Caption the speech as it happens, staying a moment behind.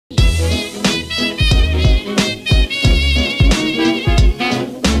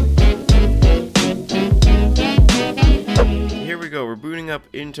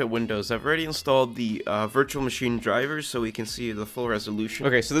up into Windows. I've already installed the virtual machine drivers so we can see the full resolution.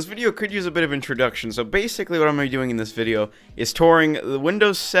 Okay, so this video could use a bit of introduction. So basically what I'm going to be doing in this video is touring the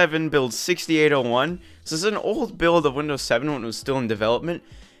Windows 7 build 6801. So this is an old build of Windows 7 when it was still in development.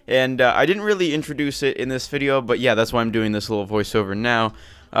 And I didn't really introduce it in this video, but yeah, that's why I'm doing this little voiceover now.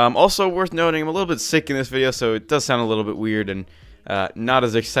 Also worth noting, I'm a little bit sick in this video, so it does sound a little bit weird and not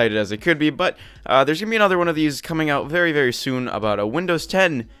as excited as it could be, but there's going to be another one of these coming out very, very soon about a Windows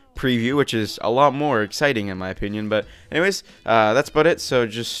 10 preview, which is a lot more exciting in my opinion. But anyways, that's about it, so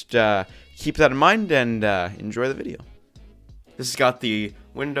just keep that in mind and enjoy the video. This has got the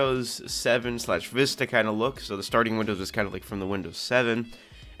Windows 7/Vista kind of look, so the starting Windows is kind of like from the Windows 7,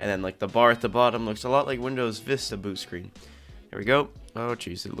 and then like the bar at the bottom looks a lot like Windows Vista boot screen. There we go. Oh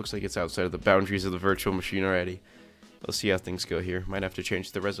jeez, it looks like it's outside of the boundaries of the virtual machine already. Let's see how things go here. Might have to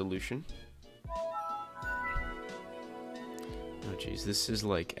change the resolution. Oh jeez, this is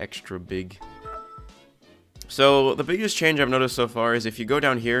like extra big. So the biggest change I've noticed so far is if you go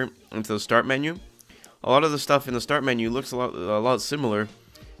down here into the start menu, a lot of the stuff in the start menu looks a lot similar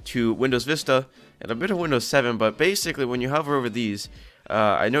to Windows Vista and a bit of Windows 7, but basically when you hover over these,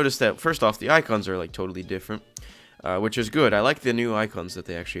 I noticed that first off the icons are like totally different, which is good. I like the new icons that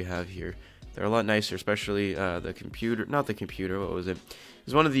they actually have here. They're a lot nicer, especially the computer, not the computer, what was it? It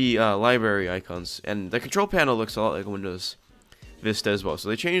was one of the library icons, and the control panel looks a lot like Windows Vista as well. So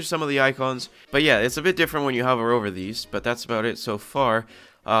they changed some of the icons, but yeah, it's a bit different when you hover over these, but that's about it so far.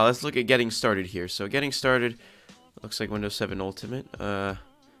 Let's look at getting started here. So getting started, looks like Windows 7 Ultimate. They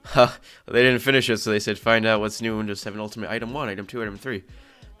didn't finish it, so they said find out what's new in Windows 7 Ultimate, Item 1, Item 2, Item 3.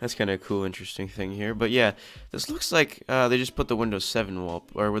 That's kind of a cool, interesting thing here. But yeah, this looks like they just put the Windows 7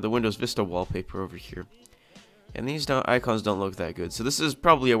 or the Windows Vista wallpaper over here. And these icons don't look that good. So this is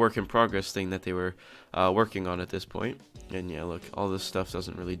probably a work in progress thing that they were working on at this point. And yeah, look, all this stuff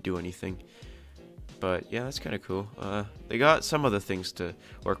doesn't really do anything. But yeah, that's kind of cool. They got some other things to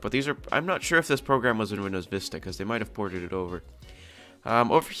work, but these are, I'm not sure if this program was in Windows Vista because they might have ported it over.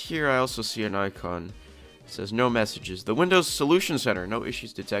 Over here, I also see an icon. It says no messages. The Windows Solution Center, no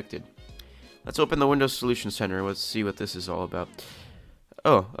issues detected. Let's open the Windows Solution Center. Let's see what this is all about.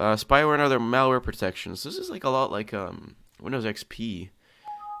 Oh, spyware and other malware protections. This is like a lot like Windows XP,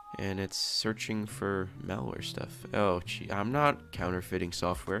 and it's searching for malware stuff. Oh, gee, I'm not counterfeiting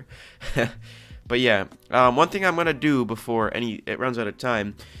software. But yeah, one thing I'm gonna do before it runs out of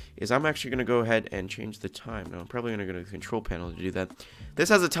time is I'm actually gonna go ahead and change the time. Now I'm probably gonna go to the control panel to do that. This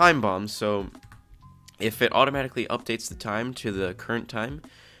has a time bomb, so if it automatically updates the time to the current time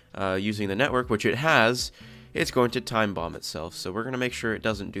using the network, which it has, it's going to time bomb itself. So we're going to make sure it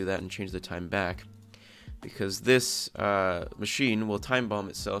doesn't do that and change the time back, because this machine will time bomb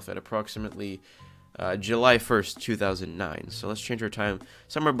itself at approximately July 1st, 2009. So let's change our time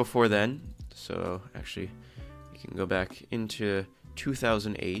somewhere before then. So actually, we can go back into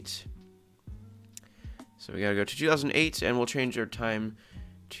 2008. So we got to go to 2008, and we'll change our time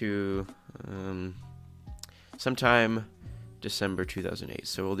to sometime December 2008.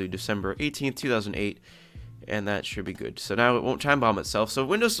 So we'll do December 18th, 2008, and that should be good. So now it won't time bomb itself. So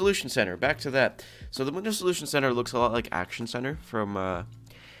Windows Solution Center, back to that. So the Windows Solution Center looks a lot like Action Center from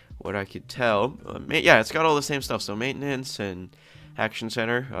what I could tell. Yeah, it's got all the same stuff. So maintenance and Action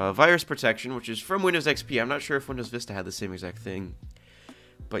Center. Virus protection, which is from Windows XP. I'm not sure if Windows Vista had the same exact thing.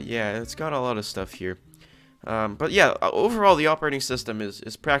 But yeah, it's got a lot of stuff here. But yeah, overall the operating system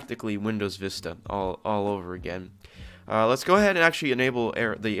is practically Windows Vista all over again. Let's go ahead and actually enable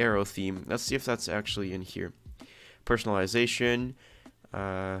the arrow theme. Let's see if that's actually in here. Personalization.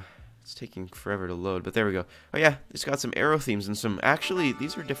 It's taking forever to load, but there we go. Oh yeah, it's got some arrow themes and some, actually,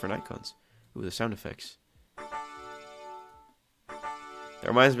 these are different icons. Ooh, the sound effects. That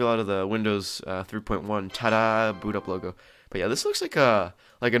reminds me a lot of the Windows 3.1 ta-da boot up logo. But yeah, this looks like an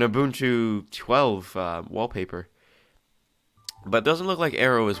Ubuntu 12 wallpaper. But it doesn't look like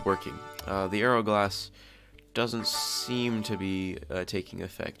arrow is working. The arrow glass doesn't seem to be taking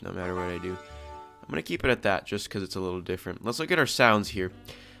effect no matter what I do. I'm going to keep it at that just because it's a little different. Let's look at our sounds here.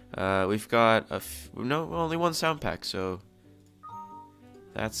 We've got only one sound pack, so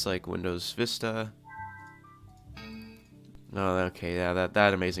that's like Windows Vista. Oh, okay, yeah,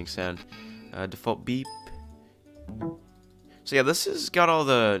 that amazing sound. Default beep. So yeah, this has got all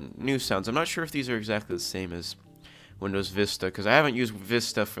the new sounds. I'm not sure if these are exactly the same as Windows Vista, because I haven't used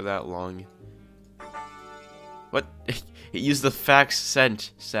Vista for that long. What? It used the fax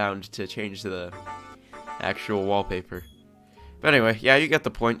sent sound to change the actual wallpaper. But anyway, yeah, you get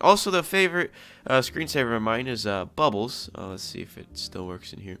the point. Also, the favorite screensaver of mine is Bubbles. Let's see if it still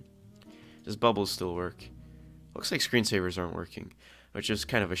works in here. Does Bubbles still work? Looks like screensavers aren't working. which is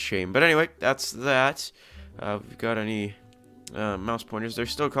kind of a shame. But anyway, that's that. We've got any mouse pointers.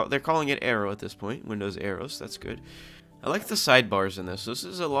 They're calling it Arrow at this point. Windows Arrows. That's good. I like the sidebars in this. This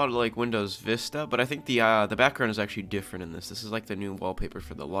is a lot like Windows Vista, but I think the background is actually different in this. This is like the new wallpaper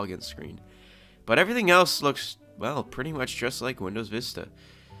for the login screen. But everything else looks, well, pretty much just like Windows Vista.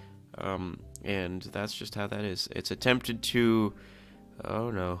 And that's just how that is. It's attempted to... Oh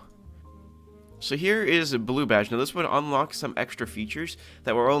no. So here is a blue badge. Now this would unlock some extra features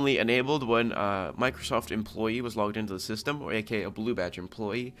that were only enabled when a Microsoft employee was logged into the system, or aka a blue badge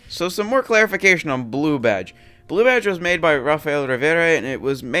employee. So some more clarification on blue badge. Blue badge was made by Rafael Rivera, and it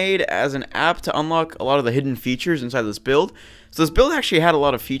was made as an app to unlock a lot of the hidden features inside this build. So this build actually had a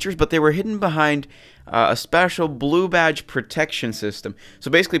lot of features, but they were hidden behind a special blue badge protection system.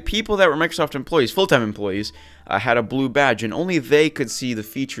 So basically people that were Microsoft employees, full-time employees, had a blue badge, and only they could see the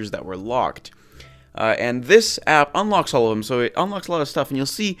features that were locked. And this app unlocks all of them, so it unlocks a lot of stuff, and you'll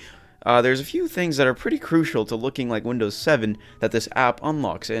see there's a few things that are pretty crucial to looking like Windows 7 that this app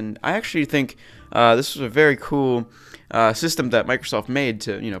unlocks, and I actually think this was a very cool system that Microsoft made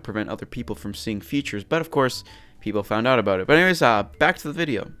to, you know, prevent other people from seeing features, but of course, people found out about it. But anyways, back to the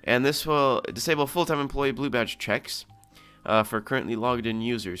video. And this will disable full-time employee blue badge checks for currently logged in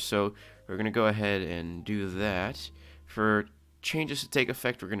users, so we're going to go ahead and do that. For changes to take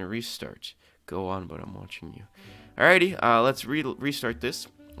effect, we're going to restart. Go on, but I'm watching you. Alrighty, let's restart this.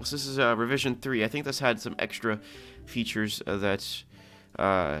 So this is revision 3. I think this had some extra features that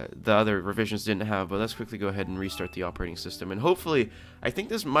the other revisions didn't have, but let's quickly go ahead and restart the operating system. And hopefully, I think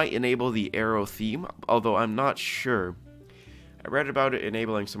this might enable the Arrow theme, although I'm not sure. I read about it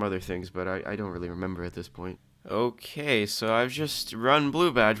enabling some other things, but I don't really remember at this point. Okay, so I've just run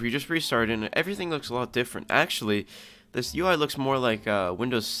Blue Badge. We just restarted, and everything looks a lot different. Actually, this UI looks more like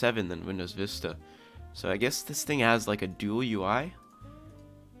Windows 7 than Windows Vista. So I guess this thing has like a dual UI.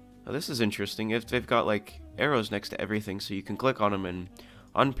 Oh, this is interesting. If they've got like arrows next to everything, so you can click on them and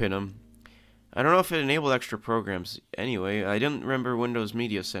unpin them. I don't know if it enabled extra programs. Anyway, I didn't remember Windows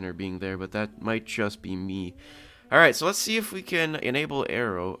Media Center being there, but that might just be me. Alright, so let's see if we can enable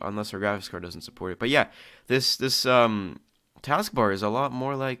Arrow, unless our graphics card doesn't support it. But yeah, this taskbar is a lot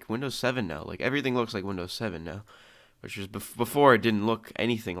more like Windows 7 now. Like, everything looks like Windows 7 now. Which was before it didn't look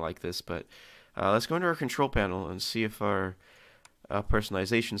anything like this, but let's go into our control panel and see if our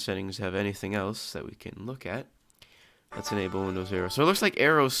personalization settings have anything else that we can look at. Let's enable Windows Arrow. So it looks like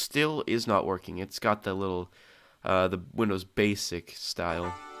Arrow still is not working. It's got the little, the Windows Basic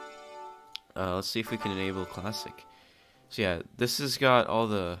style. Let's see if we can enable Classic. So yeah, this has got all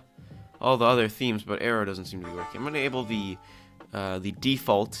the other themes, but Arrow doesn't seem to be working. I'm gonna enable the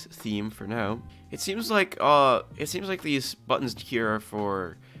default theme for now. It seems like these buttons here are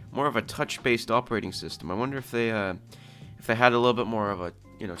for more of a touch-based operating system. I wonder if they had a little bit more of a,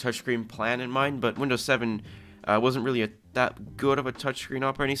 you know, touchscreen plan in mind. But Windows 7 wasn't really that good of a touchscreen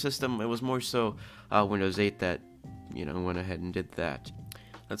operating system. It was more so Windows 8 that, you know, went ahead and did that.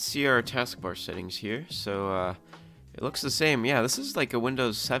 Let's see our taskbar settings here. So it looks the same. Yeah, this is like a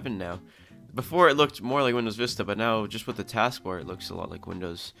Windows 7 now. Before it looked more like Windows Vista, but now just with the taskbar, it looks a lot like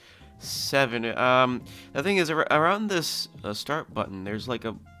Windows 7. The thing is, around this start button, there's like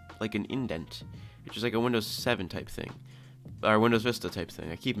an indent, which is like a Windows 7 type thing, or Windows Vista type thing.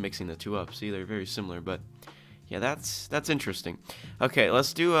 I keep mixing the two up. See, they're very similar, but yeah, that's interesting. Okay,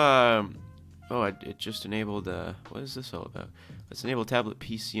 let's do. Oh, it just enabled. What is this all about? Let's enable tablet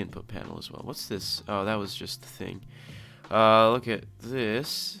PC input panel as well. What's this? Oh, that was just the thing. Look at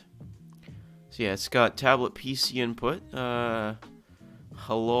this. So yeah, it's got tablet PC input.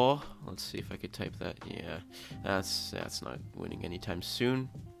 Hello. Let's see if I could type that. Yeah, that's not winning anytime soon.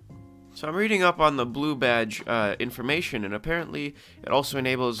 So I'm reading up on the Blue Badge information, and apparently it also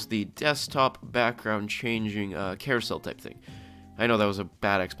enables the desktop background changing carousel type thing. I know that was a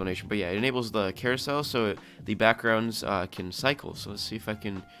bad explanation, but yeah, it enables the carousel so the backgrounds can cycle. So let's see if I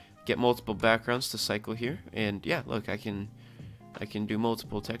can get multiple backgrounds to cycle here. And yeah, look, I can do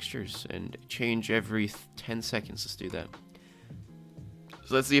multiple textures and change every 10 seconds. Let's do that.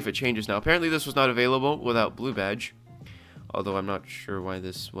 So let's see if it changes now. Apparently this was not available without Blue Badge, although I'm not sure why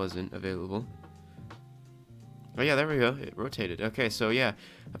this wasn't available. Oh yeah, there we go. It rotated. Okay, so yeah,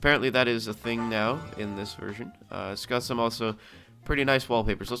 apparently that is a thing now in this version. It's got some also pretty nice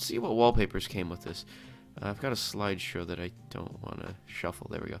wallpapers. Let's see what wallpapers came with this. I've got a slideshow that I don't want to shuffle.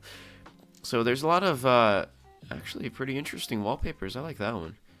 There we go. So there's a lot of actually pretty interesting wallpapers. I like that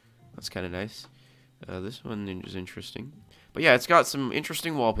one. That's kind of nice. This one is interesting. But yeah, it's got some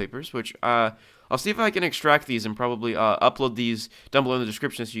interesting wallpapers, which I'll see if I can extract these and probably upload these down below in the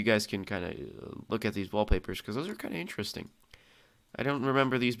description so you guys can kind of look at these wallpapers, because those are kind of interesting. I don't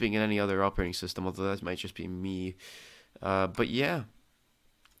remember these being in any other operating system, although that might just be me. But yeah.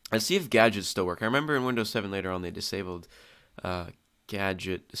 Let's see if gadgets still work. I remember in Windows 7 later on they disabled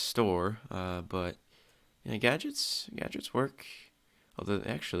gadget store, but yeah, gadgets work. Although,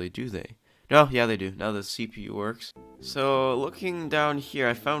 actually, do they? No, yeah, they do. Now the CPU works. So, looking down here,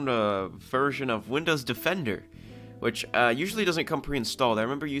 I found a version of Windows Defender, which usually doesn't come pre-installed. I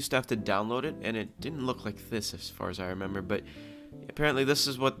remember you used to have to download it, and it didn't look like this as far as I remember, but apparently this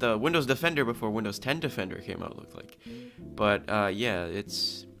is what the Windows Defender before Windows 10 Defender came out looked like. But, yeah,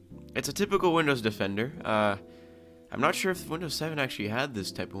 it's a typical Windows Defender. I'm not sure if Windows 7 actually had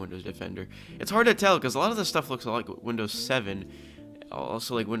this type of Windows Defender. It's hard to tell, because a lot of this stuff looks like Windows 7,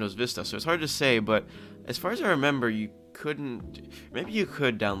 also like Windows Vista, so it's hard to say, but as far as I remember, you couldn't, maybe you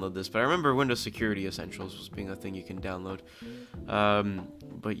could download this, but I remember Windows Security Essentials was being a thing you can download.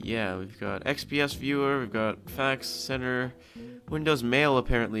 But yeah, we've got XPS Viewer, we've got Fax Center, Windows Mail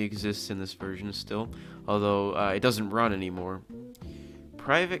apparently exists in this version still, although it doesn't run anymore.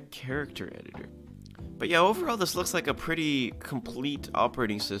 Private Character Editor. But yeah, overall this looks like a pretty complete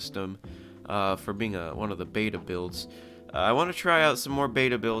operating system for being one of the beta builds. I want to try out some more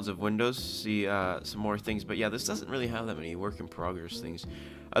beta builds of Windows, see some more things, but yeah, this doesn't really have that many work in progress things,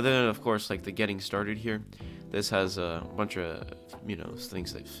 other than, of course, like the getting started here. This has a bunch of, you know,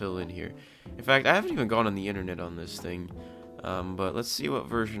 things that fill in here. In fact, I haven't even gone on the internet on this thing, but let's see what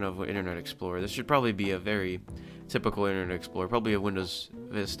version of Internet Explorer. This should probably be a very typical Internet Explorer, probably a Windows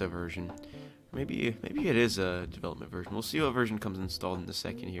Vista version. Maybe it is a development version. We'll see what version comes installed in a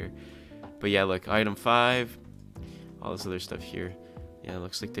second here. But yeah, look, item 5. All this other stuff here. Yeah, it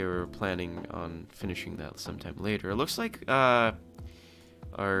looks like they were planning on finishing that sometime later. It looks like our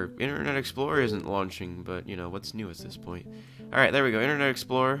Internet Explorer isn't launching, but you know, what's new at this point? Alright, there we go. Internet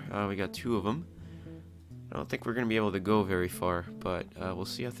Explorer. We got 2 of them. I don't think we're going to be able to go very far, but we'll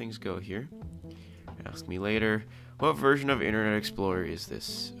see how things go here. Ask me later. What version of Internet Explorer is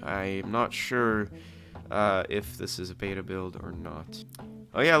this? I'm not sure if this is a beta build or not.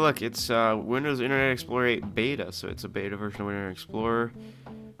 Oh yeah, look, it's Windows Internet Explorer 8 Beta, so it's a beta version of Internet Explorer,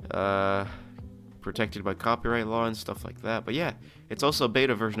 protected by copyright law and stuff like that. But yeah, it's also a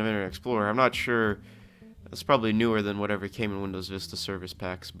beta version of Internet Explorer. I'm not sure, it's probably newer than whatever came in Windows Vista service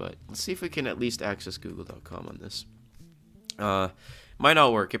packs, but let's see if we can at least access google.com on this. Might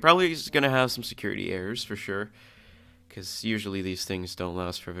not work. It probably is going to have some security errors for sure, because usually these things don't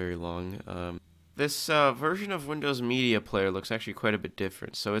last for very long. This version of Windows Media Player looks actually quite a bit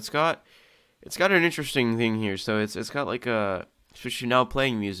different. So it's got an interesting thing here. So it's got like a, especially now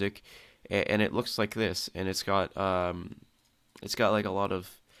playing music, and it looks like this. And it's got like a lot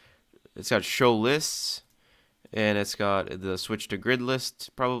of, it's got show lists, and it's got the switch to grid list,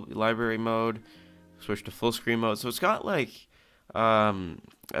 probably library mode, switch to full screen mode. So it's got like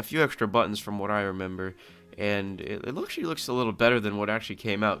a few extra buttons from what I remember. And it actually looks a little better than what actually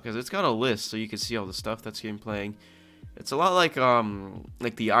came out, because it's got a list, so you can see all the stuff that's getting playing. It's a lot like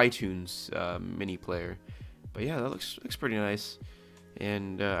the iTunes mini player, but yeah, that looks pretty nice.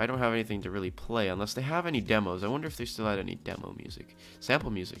 And I don't have anything to really play unless they have any demos. I wonder if they still had any demo music,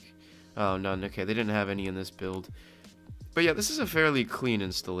 sample music. Oh, none. Okay, they didn't have any in this build. But yeah, this is a fairly clean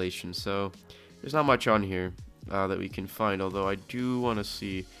installation, so there's not much on here that we can find. Although I do want to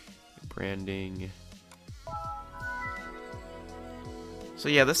see branding. So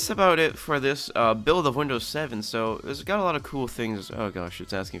yeah, this is about it for this build of Windows 7. So it's got a lot of cool things. Oh gosh,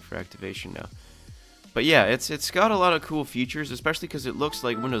 it's asking for activation now. But yeah, it's got a lot of cool features, especially because it looks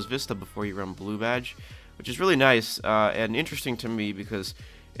like Windows Vista before you run Blue Badge, which is really nice and interesting to me because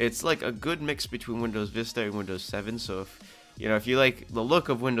it's like a good mix between Windows Vista and Windows 7. So if you like the look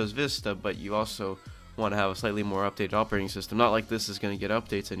of Windows Vista, but you also want to have a slightly more updated operating system, not like this is going to get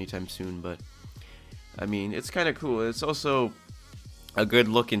updates anytime soon, but I mean, it's kind of cool. It's also a good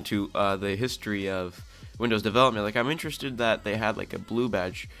look into the history of Windows development. Like, I'm interested that they had like a Blue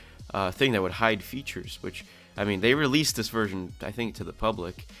Badge thing that would hide features, which, I mean, they released this version, I think, to the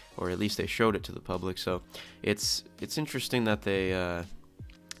public, or at least they showed it to the public. So it's interesting that they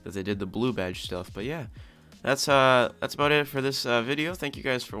did the Blue Badge stuff. But yeah, that's about it for this video. Thank you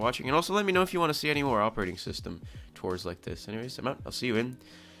guys for watching, and also let me know if you want to see any more operating system tours like this. Anyways, I'm out. I'll see you in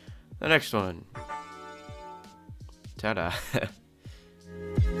the next one. Ta-da.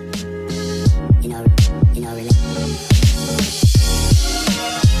 You know, really.